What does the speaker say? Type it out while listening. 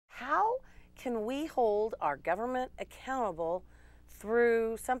can we hold our government accountable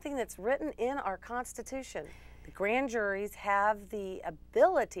through something that's written in our Constitution? The grand juries have the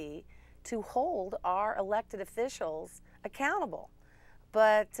ability to hold our elected officials accountable.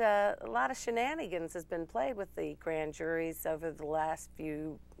 But a lot of shenanigans has been played with the grand juries over the last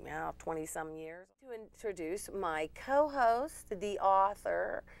few, 20-some years. To introduce my co-host, the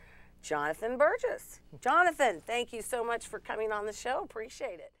author, Jonathan Burgess. Jonathan, thank you so much for coming on the show.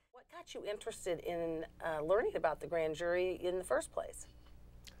 Appreciate it. What got you interested in learning about the grand jury in the first place?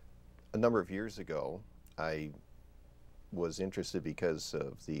 A number of years ago, I was interested because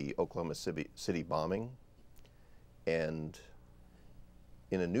of the Oklahoma City bombing, and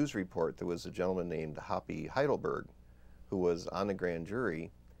in a news report there was a gentleman named Hoppy Heidelberg who was on the grand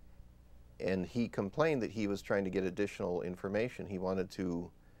jury, and he complained that he was trying to get additional information. He wanted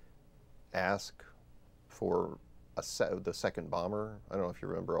to ask for the second bomber. I don't know if you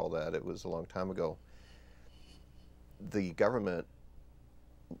remember all that. It was a long time ago. The government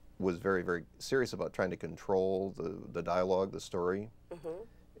was very, very serious about trying to control the dialogue, the story. Mm-hmm.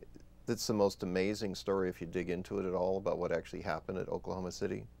 It's the most amazing story if you dig into it at all about what actually happened at Oklahoma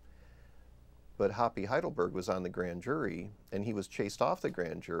City. But Hoppy Heidelberg was on the grand jury, and he was chased off the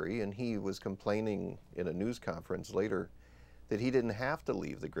grand jury, and he was complaining in a news conference later that he didn't have to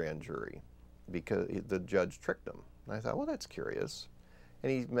leave the grand jury because the judge tricked him. And I thought, well, that's curious.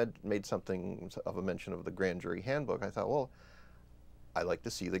 And he made something of a mention of the grand jury handbook. I thought, well, I like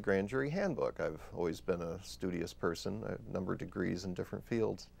to see the grand jury handbook. I've always been a studious person. I have a number of degrees in different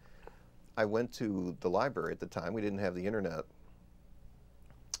fields. I went to the library at the time. We didn't have the internet.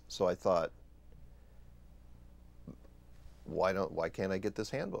 So I thought, why can't I get this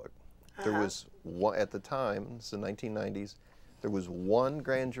handbook? There was one, at the time, it's the 1990s, there was one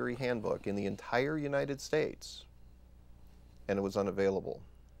grand jury handbook in the entire United States, and it was unavailable.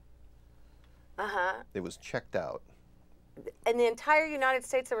 It was checked out. In the entire United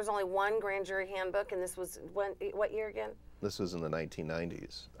States, there was only one grand jury handbook, and this was what year again? This was in the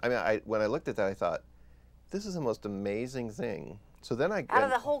 1990s. I mean, when I looked at that, I thought, this is the most amazing thing. So then out of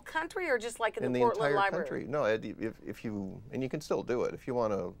the whole country, or just like in the Portland Library? Country. No, if you, and you can still do it. If you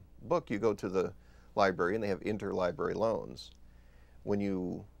want a book, you go to the library, and they have interlibrary loans. When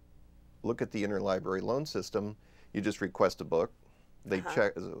you look at the interlibrary loan system, you just request a book. They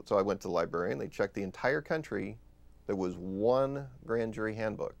check. So I went to the librarian. They checked the entire country. There was one grand jury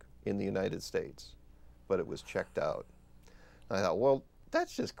handbook in the United States, but it was checked out. And I thought, well,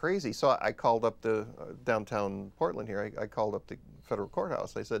 that's just crazy. So I called up the downtown Portland here. I called up the federal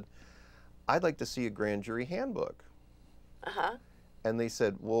courthouse. I said, I'd like to see a grand jury handbook. And they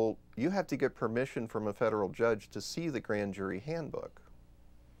said, well, you have to get permission from a federal judge to see the grand jury handbook.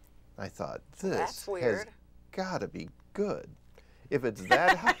 I thought, this has got to be good. If it's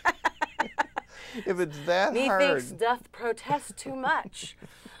that hard, if it's that hard. Methinks doth protest too much.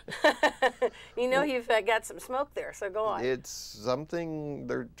 You know, you've got some smoke there, so go on. It's something,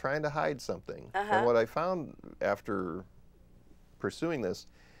 they're trying to hide something. And what I found after pursuing this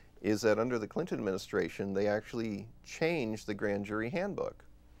is that under the Clinton administration, they actually changed the grand jury handbook.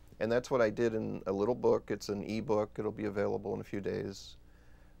 And that's what I did in a little book. It's an e-book. It'll be available in a few days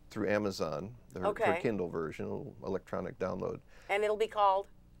through Amazon, for Kindle version, electronic download. And it'll be called?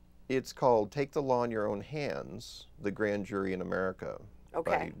 It's called Take the Law in Your Own Hands, The Grand Jury in America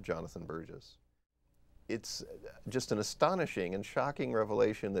by Jonathan Burgess. It's just an astonishing and shocking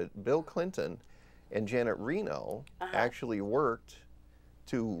revelation that Bill Clinton and Janet Reno actually worked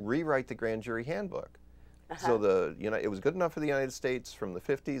to rewrite the grand jury handbook. So it was good enough for the United States from the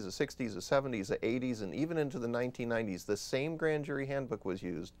 50s, the 60s, the 70s, the 80s, and even into the 1990s. The same grand jury handbook was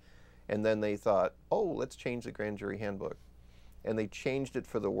used, and then they thought, oh, let's change the grand jury handbook. And they changed it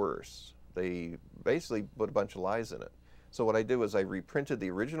for the worse. They basically put a bunch of lies in it. So what I did was I reprinted the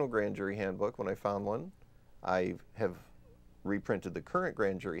original grand jury handbook when I found one. I have reprinted the current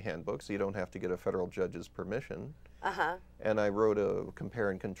grand jury handbook, so you don't have to get a federal judge's permission. And I wrote a compare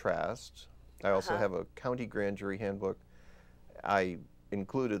and contrast. I also have a county grand jury handbook. I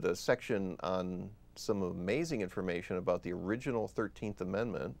included a section on some amazing information about the original 13th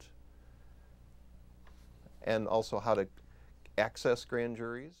Amendment, and also how to access grand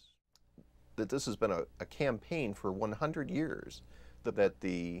juries. That this has been a campaign for 100 years, that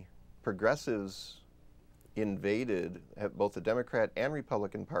the progressives invaded both the Democrat and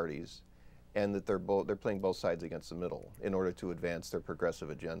Republican parties, and that they're playing both sides against the middle in order to advance their progressive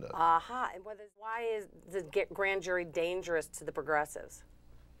agenda. And why is the grand jury dangerous to the progressives?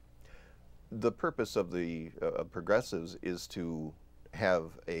 The purpose of the progressives is to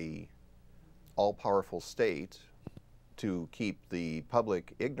have a all-powerful state to keep the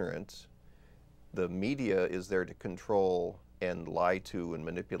public ignorant the media is there to control and lie to and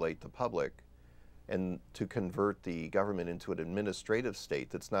manipulate the public, and to convert the government into an administrative state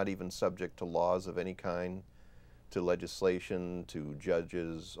that's not even subject to laws of any kind, to legislation, to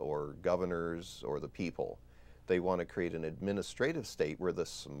judges or governors or the people. They want to create an administrative state where the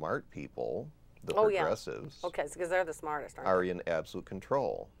smart people, the progressives, okay, because they're the smartest, aren't are in absolute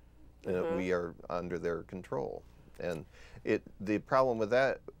control. We are under their control. And the problem with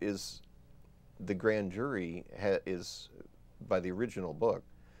that is the grand jury is, by the original book,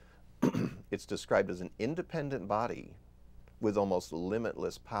 it's described as an independent body with almost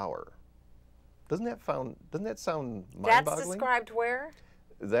limitless power. Doesn't that sound mind-boggling? That's described where?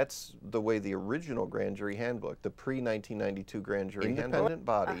 That's the way the original grand jury handbook, the pre-1992 grand jury independent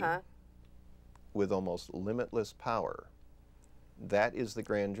body with almost limitless power. That is the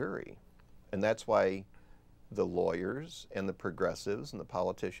grand jury. And that's why the lawyers and the progressives and the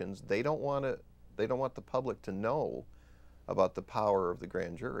politicians, they don't want the public to know about the power of the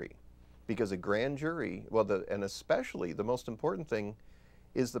grand jury. Because a grand jury, and especially the most important thing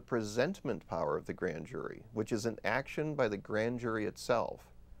is the presentment power of the grand jury, which is an action by the grand jury itself.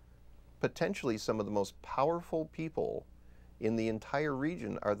 Potentially some of the most powerful people in the entire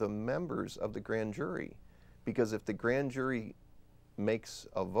region are the members of the grand jury. Because if the grand jury makes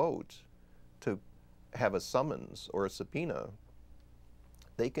a vote to have a summons or a subpoena,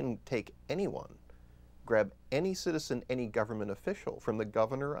 they can take anyone, grab any citizen, any government official, from the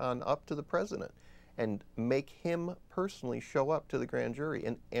governor on up to the president, and make him personally show up to the grand jury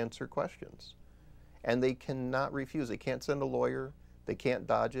and answer questions. And they cannot refuse. They can't send a lawyer. They can't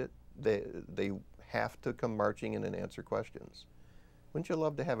dodge it. They have to come marching in and answer questions. Wouldn't you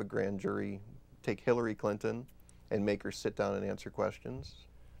love to have a grand jury take Hillary Clinton and make her sit down and answer questions?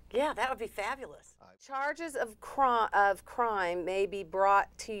 Yeah, that would be fabulous. Charges of crime may be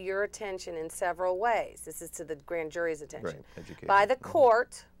brought to your attention in several ways. This is to the grand jury's attention. Right, education. By the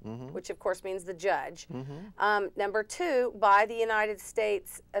court, which of course means the judge. Number 2, by the United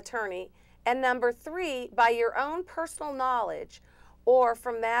States attorney. And number 3, by your own personal knowledge or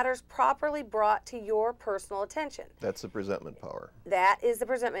from matters properly brought to your personal attention. That's the presentment power. That is the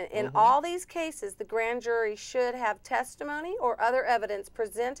presentment. In all these cases, the grand jury should have testimony or other evidence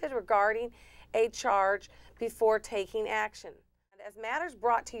presented regarding a charge before taking action. As matters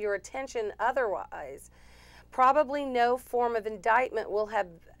brought to your attention otherwise, probably no form of indictment will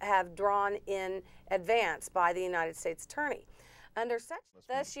have drawn in advance by the United States attorney. Under such,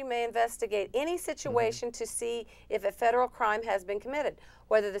 thus you may investigate any situation to see if a federal crime has been committed,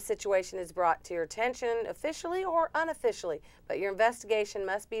 whether the situation is brought to your attention officially or unofficially. But your investigation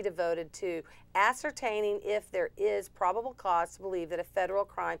must be devoted to ascertaining if there is probable cause to believe that a federal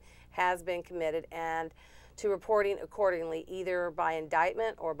crime has been committed, and to reporting accordingly, either by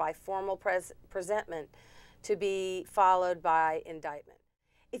indictment or by formal presentment, to be followed by indictment.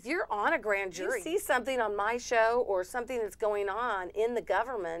 If you're on a grand jury, you see something on my show or something that's going on in the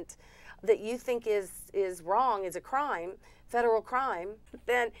government that you think is wrong, is a crime, federal crime,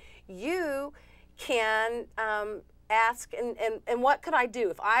 then you can ask, and what could I do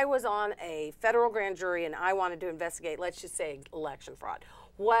if I was on a federal grand jury and I wanted to investigate, let's just say, election fraud?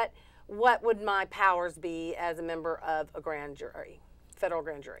 What would my powers be as a member of a grand jury, federal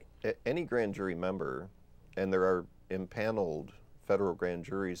grand jury? Any grand jury member, and there are impaneled federal grand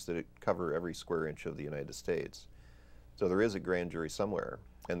juries that cover every square inch of the United States. So there is a grand jury somewhere,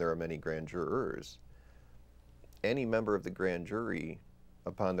 and there are many grand jurors. Any member of the grand jury,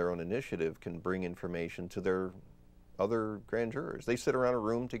 upon their own initiative, can bring information to their other grand jurors. They sit around a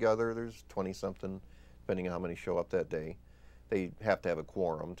room together. There's 20-something, depending on how many show up that day. They have to have a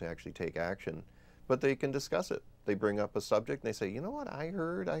quorum to actually take action, but they can discuss it. They bring up a subject, and they say, you know what, I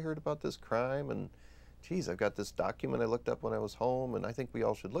heard about this crime, and geez, I've got this document I looked up when I was home, and I think we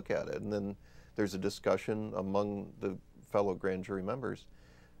all should look at it. And then there's a discussion among the fellow grand jury members.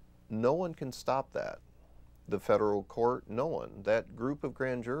 No one can stop that. The federal court, no one. That group of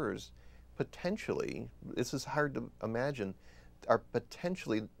grand jurors, potentially, this is hard to imagine, are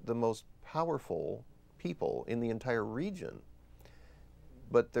potentially the most powerful people in the entire region.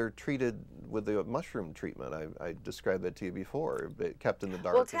 But they're treated with the mushroom treatment. I described that to you before, kept in the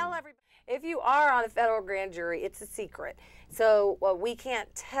dark. Well, tell everybody. If you are on a federal grand jury, it's a secret. So we can't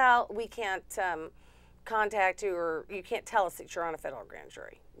contact you, or you can't tell us that you're on a federal grand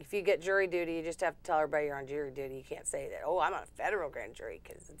jury. If you get jury duty, you just have to tell everybody you're on jury duty. You can't say that, oh, I'm on a federal grand jury,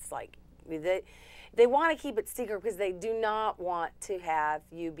 because it's like, they want to keep it secret because they do not want to have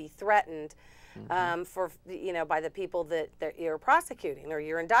you be threatened by the people that you're prosecuting or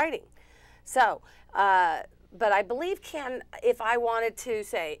you're indicting. So, but I believe, if I wanted to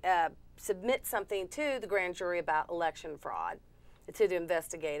say, submit something to the grand jury about election fraud, to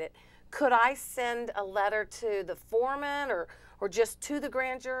investigate it, could I send a letter to the foreman or just to the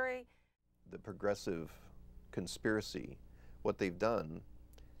grand jury? The progressive conspiracy, what they've done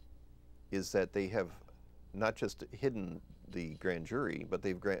is that they have not just hidden the grand jury, but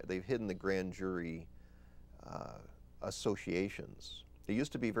they've hidden the grand jury associations. It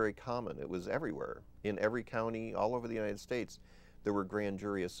used to be very common. It was everywhere. In every county, all over the United States, there were grand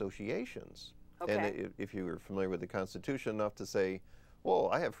jury associations. Okay. And if you were familiar with the Constitution enough to say, well,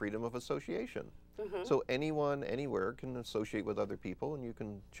 I have freedom of association. Mm-hmm. So anyone, anywhere can associate with other people, and you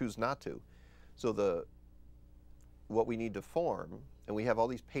can choose not to. So what we need to form, and we have all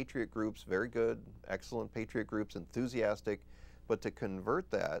these patriot groups, very good, excellent patriot groups, enthusiastic, but to convert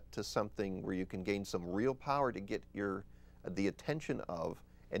that to something where you can gain some real power to get the attention of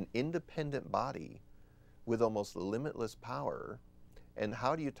an independent body with almost limitless power. And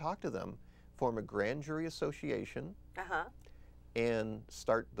how do you talk to them? Form a grand jury association and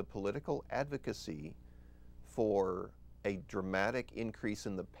start the political advocacy for a dramatic increase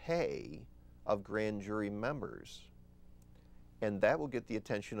in the pay of grand jury members. And that will get the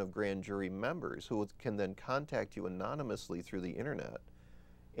attention of grand jury members who can then contact you anonymously through the internet,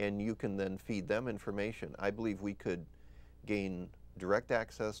 and you can then feed them information. I believe we could gain direct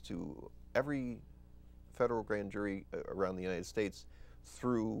access to every federal grand jury around the United States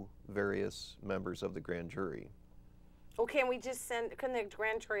through various members of the grand jury. Well, can the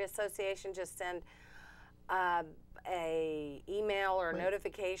Grand Jury Association just send a email or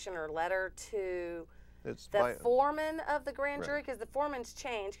notification or letter to the foreman of the grand jury? Because the foreman's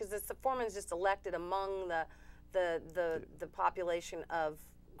changed, because the foreman's just elected among the population of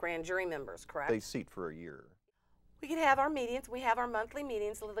grand jury members, correct? They seat for a year. We could have our meetings. We have our monthly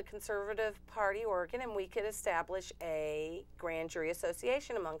meetings with the Conservative Party Oregon, and we could establish a grand jury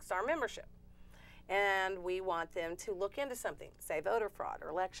association amongst our membership. And we want them to look into something, say voter fraud or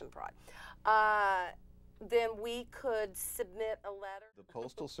election fraud. Then we could submit a letter. The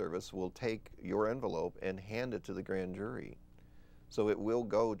Postal Service will take your envelope and hand it to the grand jury. So it will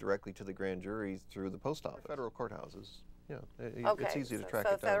go directly to the grand jury through the post office. Federal courthouses. Yeah, it's easy to track it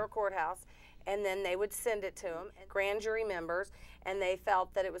down. So federal courthouse, and then they would send it to them, grand jury members, and they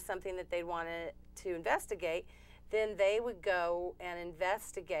felt that it was something that they wanted to investigate. Then they would go and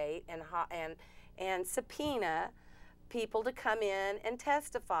investigate and subpoena people to come in and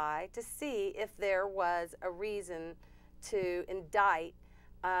testify to see if there was a reason to indict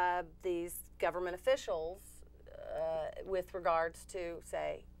these government officials with regards to,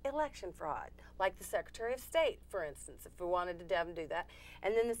 say, election fraud, like the Secretary of State, for instance, if we wanted to have them do that.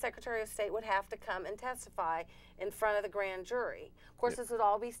 And then the Secretary of State would have to come and testify in front of the grand jury. Of course, this would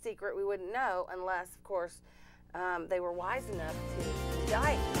all be secret. We wouldn't know unless, of course, they were wise enough to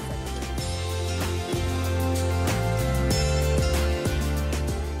indict